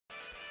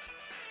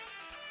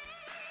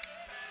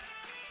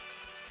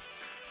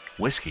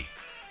Whiskey.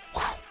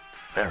 Whew,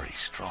 very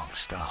strong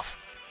stuff.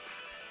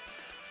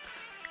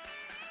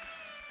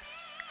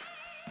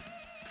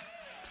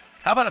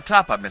 How about a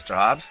top-up, Mr.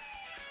 Hobbs?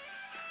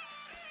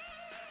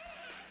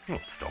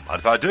 Don't mind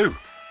if I do.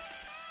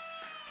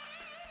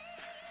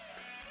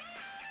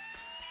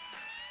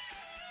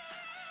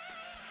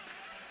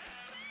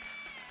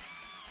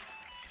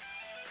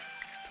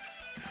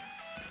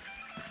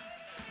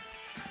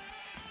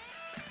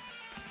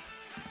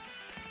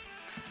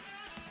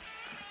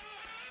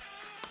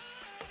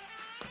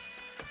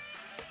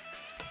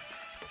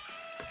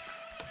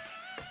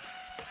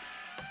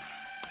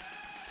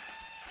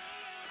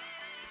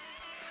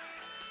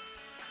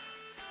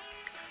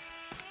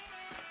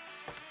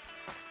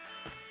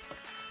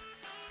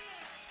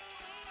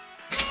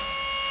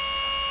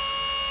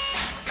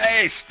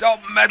 Hey,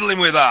 stop meddling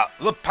with that.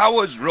 The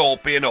power's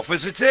ropey enough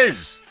as it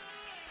is.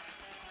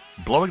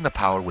 Blowing the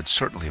power would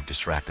certainly have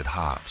distracted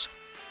Hobbs,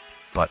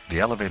 but the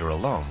elevator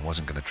alone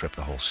wasn't going to trip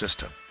the whole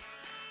system.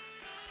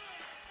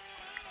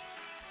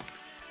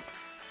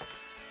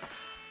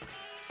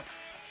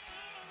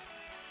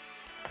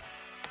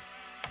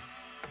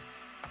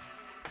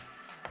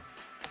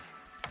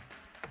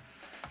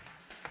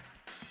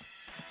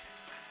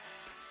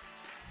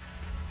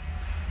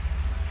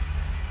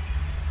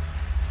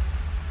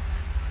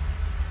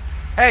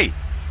 Hey!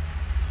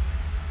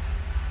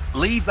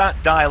 Leave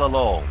that dial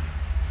alone.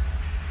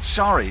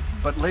 Sorry,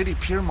 but Lady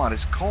Piermont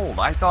is cold.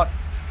 I thought...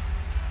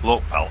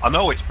 Look, pal, I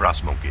know it's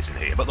brass monkeys in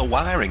here, but the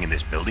wiring in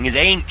this building is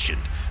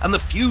ancient, and the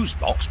fuse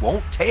box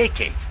won't take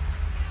it.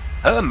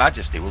 Her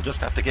Majesty will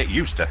just have to get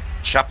used to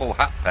chapel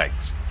hat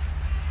pegs.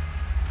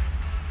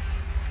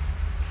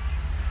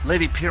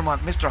 Lady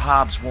Piermont, Mr.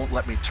 Hobbs won't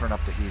let me turn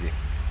up the heating.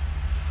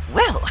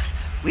 Well,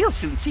 we'll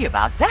soon see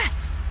about that.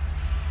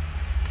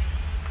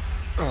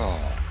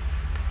 Oh,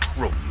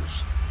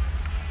 crumbs.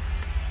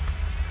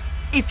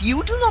 If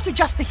you do not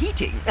adjust the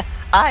heating,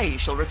 I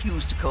shall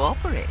refuse to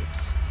cooperate.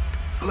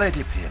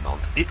 Lady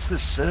Piermont, it's the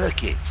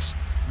circuits.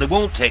 They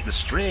won't take the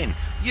strain.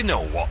 You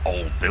know what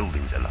old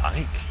buildings are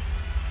like.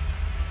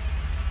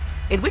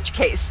 In which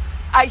case,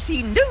 I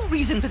see no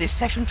reason for this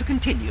session to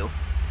continue.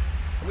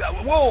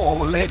 Whoa,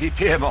 Lady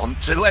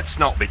Piermont, let's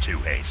not be too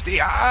hasty.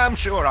 I'm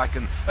sure I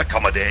can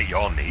accommodate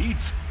your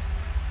needs.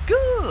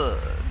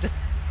 Good.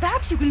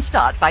 Perhaps you can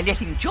start by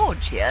letting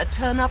George here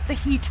turn up the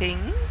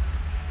heating.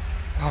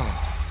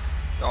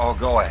 Oh,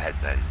 go ahead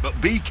then,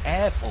 but be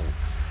careful.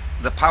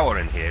 The power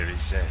in here is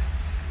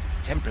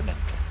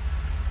temperamental.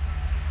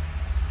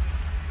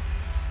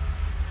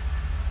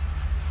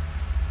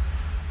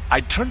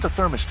 I turned the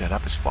thermostat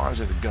up as far as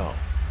it would go.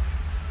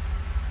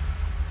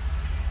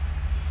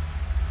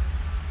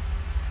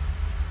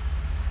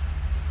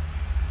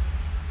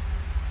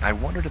 I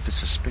wondered if the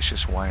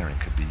suspicious wiring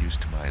could be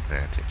used to my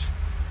advantage.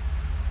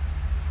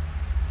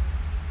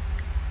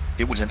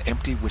 It was an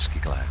empty whiskey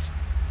glass.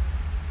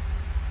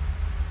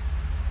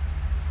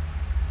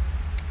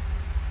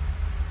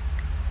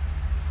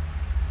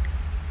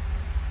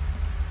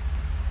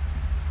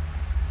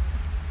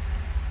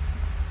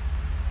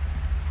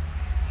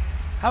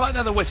 How about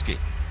another whiskey?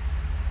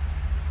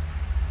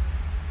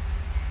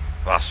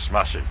 That's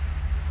smashing.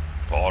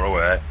 Pour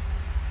away.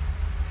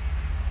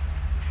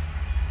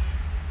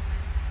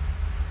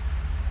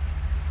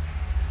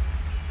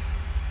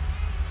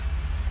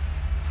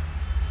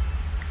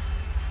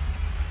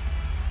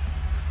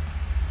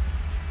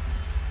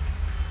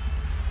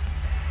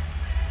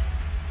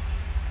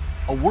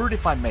 A word,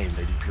 if I may,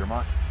 Lady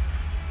Piermont.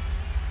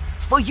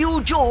 For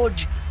you,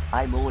 George,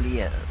 I'm all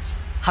ears.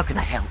 How can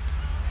I help?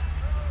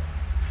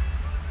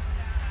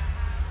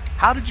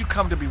 How did you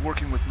come to be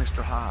working with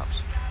Mr.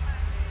 Hobbs?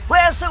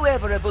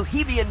 Wheresoever a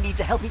bohemian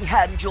needs a helping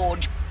hand,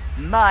 George,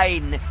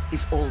 mine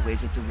is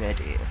always at the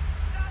ready.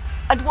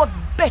 And what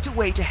better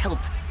way to help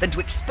than to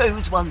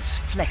expose one's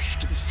flesh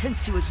to the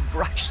sensuous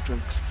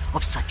brushstrokes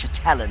of such a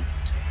talent?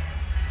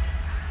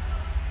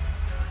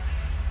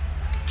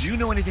 Do you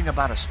know anything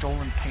about a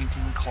stolen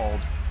painting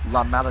called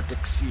La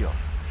Maledicción?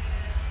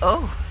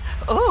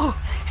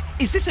 Oh,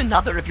 is this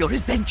another of your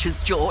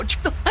adventures, George?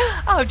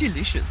 How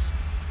delicious.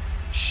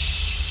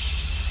 Shh.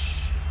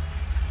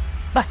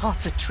 My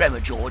heart's a tremor,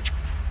 George.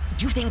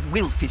 Do you think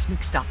Wilf is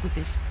mixed up with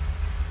this?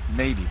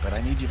 Maybe, but I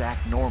need you to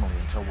act normally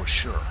until we're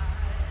sure.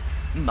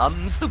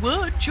 Mum's the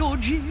word,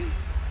 Georgie.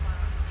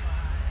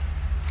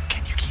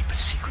 Can you keep a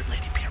secret,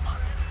 Lady Piermont?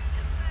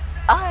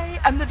 I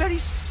am the very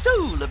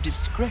soul of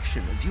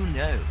discretion, as you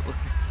know.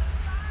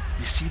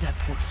 You see that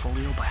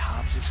portfolio by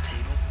Hobbs's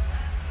table?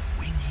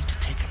 We need to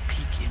take a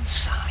peek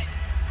inside.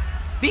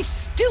 Be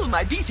still,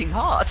 my beating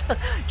heart.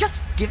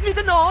 Just give me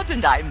the nod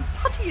and I'm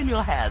putty in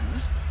your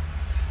hands.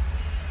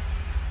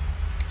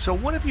 So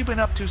what have you been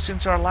up to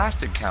since our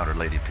last encounter,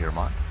 Lady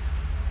Piermont?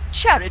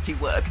 Charity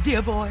work,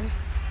 dear boy.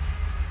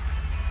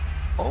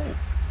 Oh,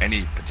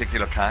 any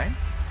particular kind?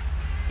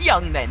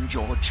 Young men,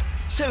 George.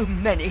 So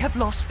many have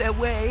lost their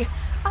way.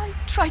 I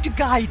try to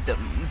guide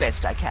them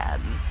best I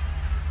can.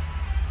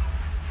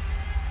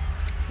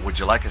 Would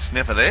you like a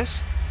sniff of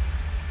this?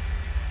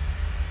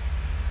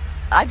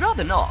 I'd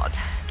rather not.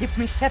 Gives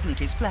me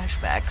 70s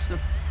flashbacks.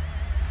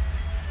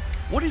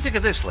 What do you think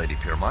of this, Lady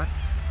Piermont?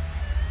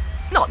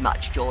 Not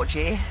much,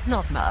 Georgie.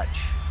 Not much.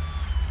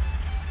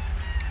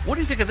 What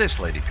do you think of this,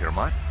 Lady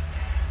Piermont?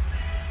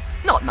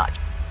 Not much.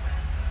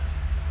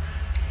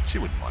 She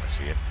wouldn't want to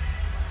see it.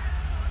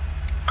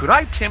 Could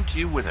I tempt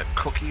you with a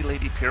cookie,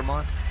 Lady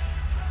Piermont?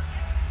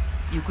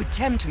 You could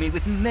tempt me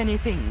with many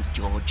things,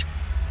 George,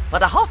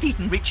 but a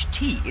half-eaten rich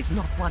tea is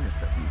not one of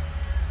them.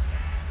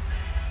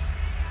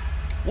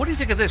 What do you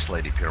think of this,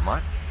 Lady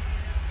Piermont?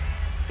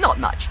 Not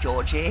much,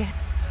 Georgie.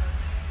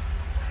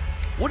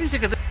 What do you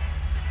think of this?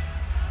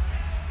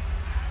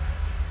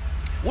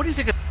 What do you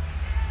think of...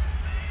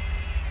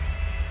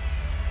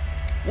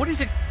 What do you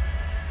think...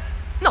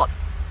 Not.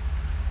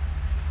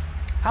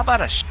 How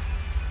about a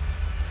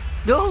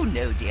Oh,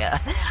 no, dear.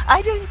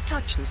 I don't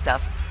touch the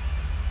stuff.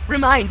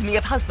 Reminds me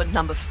of husband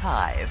number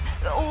 5.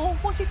 Or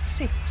was it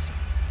 6?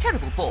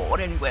 Terrible bore,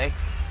 anyway.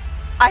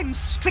 I'm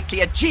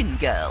strictly a gin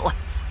girl.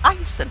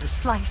 Ice and a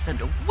slice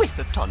and a whiff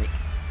of tonic.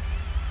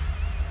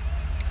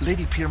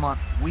 Lady Piermont,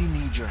 we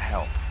need your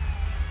help.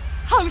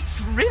 How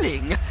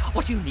thrilling!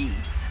 What do you need?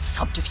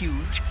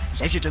 Subterfuge?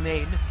 Leisure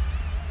domain?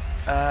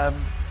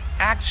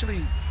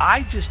 Actually,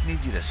 I just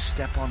need you to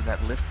step onto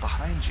that lift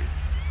behind you.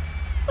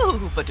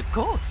 Oh, but of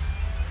course.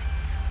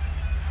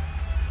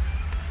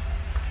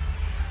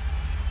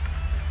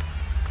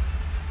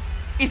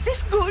 Is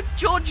this good,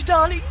 George,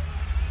 darling?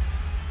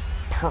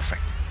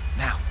 Perfect.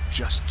 Now,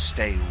 just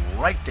stay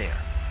right there.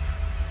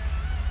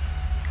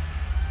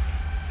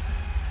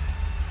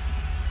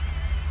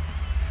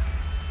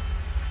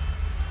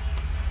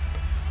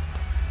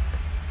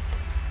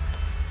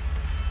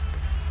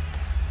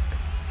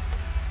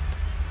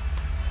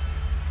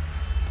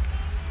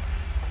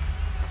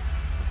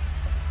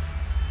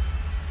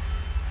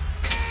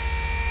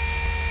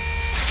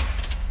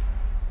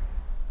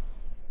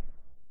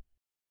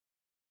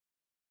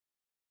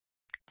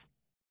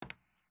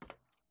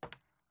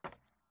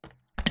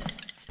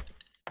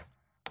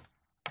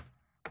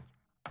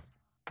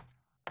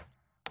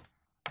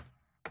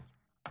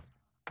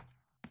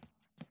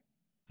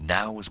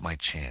 Now was my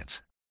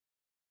chance.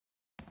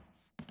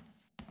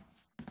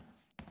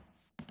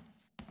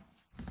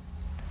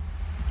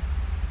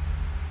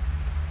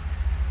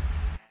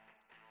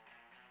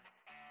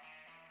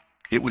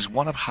 It was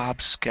one of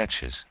Hobbs'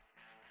 sketches.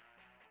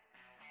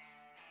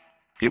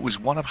 It was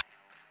one of...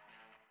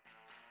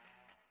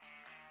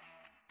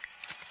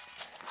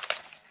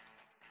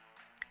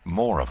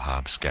 More of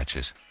Hobbs'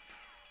 sketches.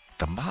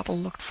 The model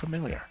looked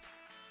familiar.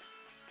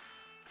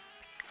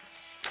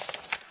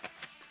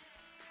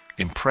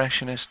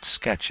 Impressionist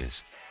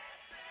sketches.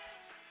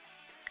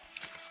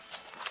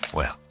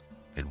 Well,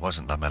 it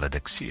wasn't La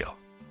Malediccio,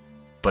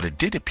 but it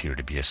did appear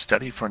to be a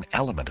study for an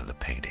element of the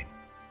painting,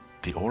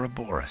 the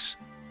Ouroboros.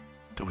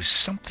 There was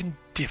something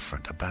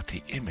different about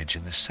the image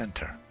in the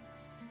center.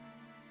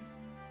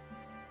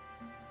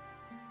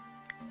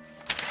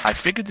 I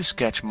figured the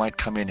sketch might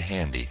come in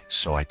handy,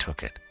 so I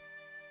took it.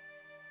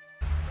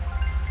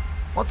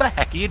 What the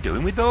heck are you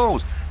doing with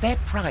those? They're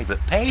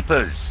private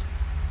papers.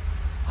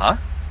 Huh?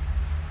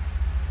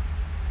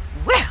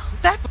 Well,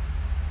 that...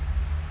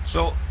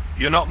 So,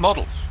 you're not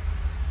models?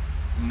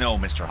 No,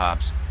 Mr.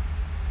 Hobbs.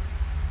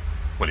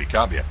 Well, you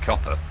can't be a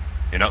copper.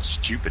 You're not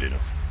stupid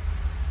enough.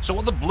 So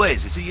what the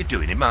blazes are you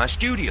doing in my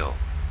studio?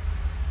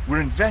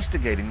 We're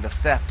investigating the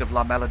theft of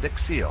La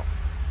Malediccio.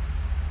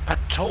 I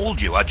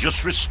told you I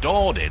just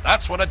restored it.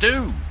 That's what I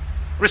do.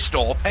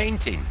 Restore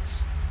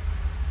paintings.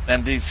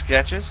 And these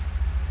sketches?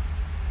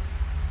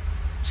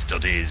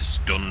 Studies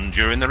done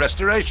during the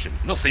restoration.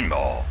 Nothing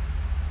more.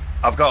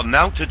 I've got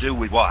naught to do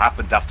with what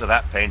happened after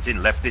that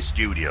painting left this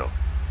studio.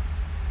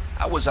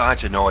 How was I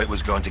to know it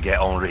was going to get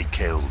Henri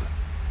killed?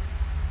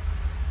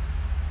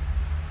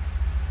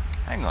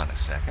 Hang on a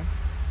second.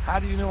 How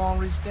do you know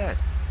Henri's dead?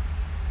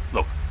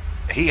 Look,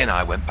 he and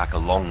I went back a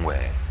long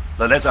way.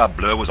 Le Lézard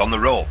Bleu was on the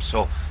ropes,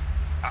 so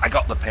I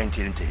got the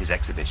painting into his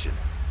exhibition.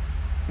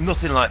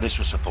 Nothing like this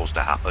was supposed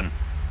to happen.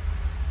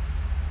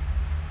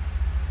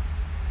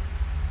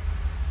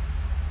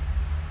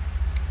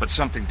 But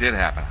something did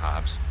happen,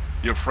 Hobbs.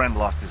 Your friend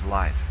lost his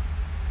life.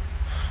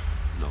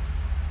 Look,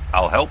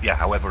 I'll help you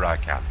however I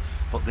can,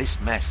 but this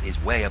mess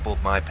is way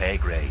above my pay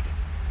grade.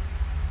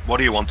 What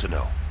do you want to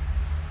know?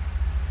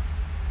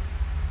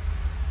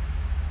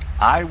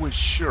 I was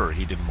sure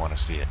he didn't want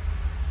to see it.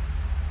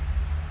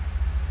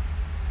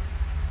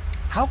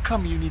 How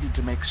come you needed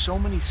to make so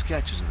many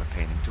sketches of the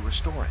painting to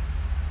restore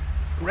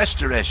it?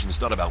 Restoration's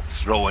not about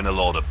throwing a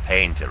load of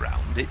paint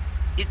around.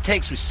 It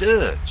takes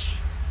research.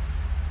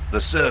 The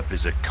surf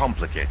is a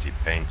complicated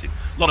painting.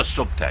 A lot of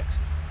subtext.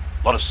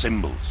 A lot of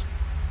symbols.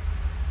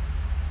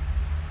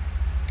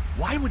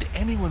 Why would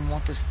anyone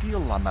want to steal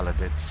La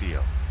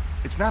Malediccio?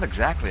 It's not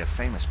exactly a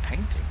famous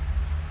painting.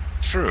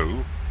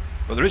 True,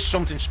 but there is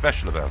something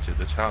special about it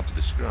that's hard to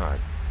describe.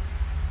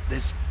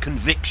 There's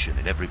conviction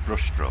in every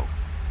brushstroke.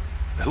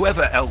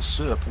 Whoever El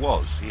Serp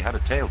was, he had a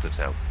tale to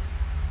tell.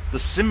 The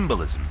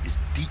symbolism is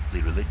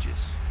deeply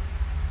religious.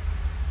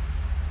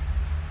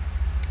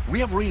 We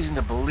have reason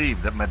to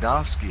believe that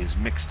Medovsky is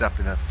mixed up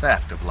in the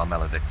theft of La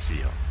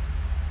Malediccio.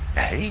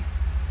 Eh?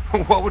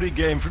 What would he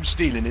gain from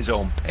stealing his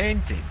own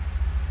painting?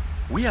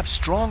 We have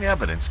strong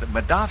evidence that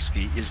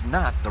Medovsky is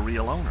not the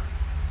real owner.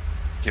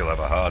 You'll have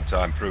a hard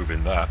time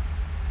proving that.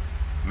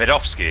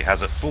 Medovsky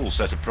has a full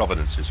set of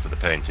provenances for the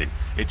painting.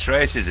 It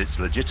traces its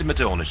legitimate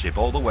ownership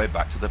all the way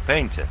back to the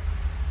painter.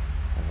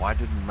 Why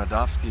didn't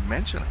Medovsky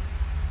mention it?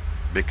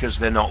 Because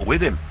they're not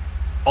with him.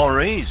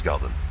 Henri's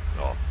got them.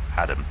 Or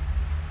had them.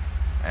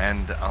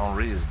 And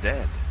Henri is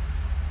dead.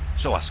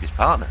 So ask his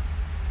partner.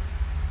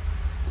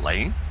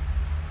 Lane?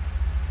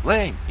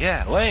 Lane,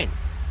 yeah, Lane.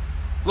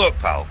 Look,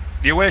 pal,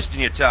 you're wasting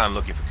your time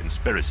looking for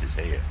conspiracies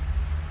here.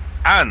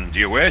 And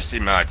you're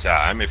wasting my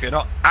time if you're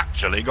not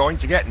actually going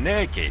to get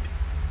naked.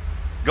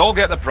 Go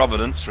get the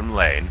provenance from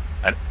Lane,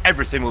 and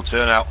everything will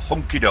turn out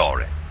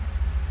hunky-dory.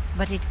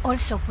 But it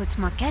also puts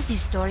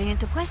Marchese's story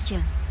into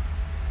question.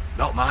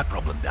 Not my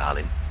problem,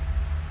 darling.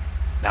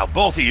 Now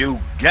both of you,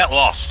 get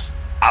lost.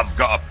 I've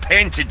got a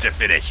painting to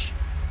finish.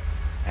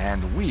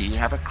 And we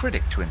have a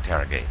critic to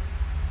interrogate.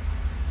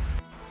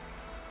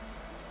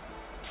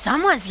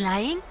 Someone's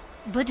lying,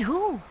 but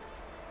who?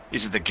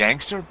 Is it the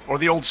gangster or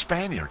the old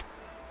Spaniard?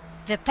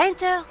 The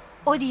painter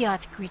or the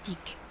art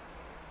critic?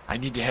 I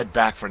need to head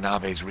back for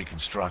Nave's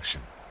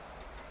reconstruction.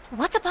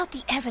 What about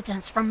the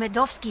evidence from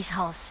Medovsky's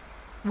house?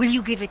 Will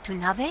you give it to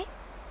Nave?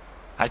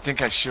 I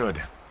think I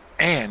should.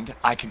 And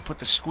I can put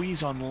the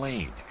squeeze on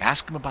Lane.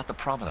 Ask him about the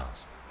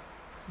provenance.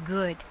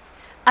 Good.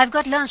 I've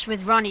got lunch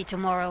with Ronnie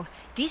tomorrow.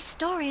 This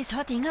story is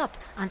hotting up,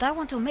 and I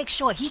want to make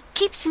sure he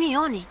keeps me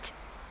on it.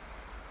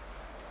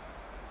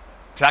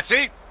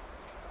 Taxi!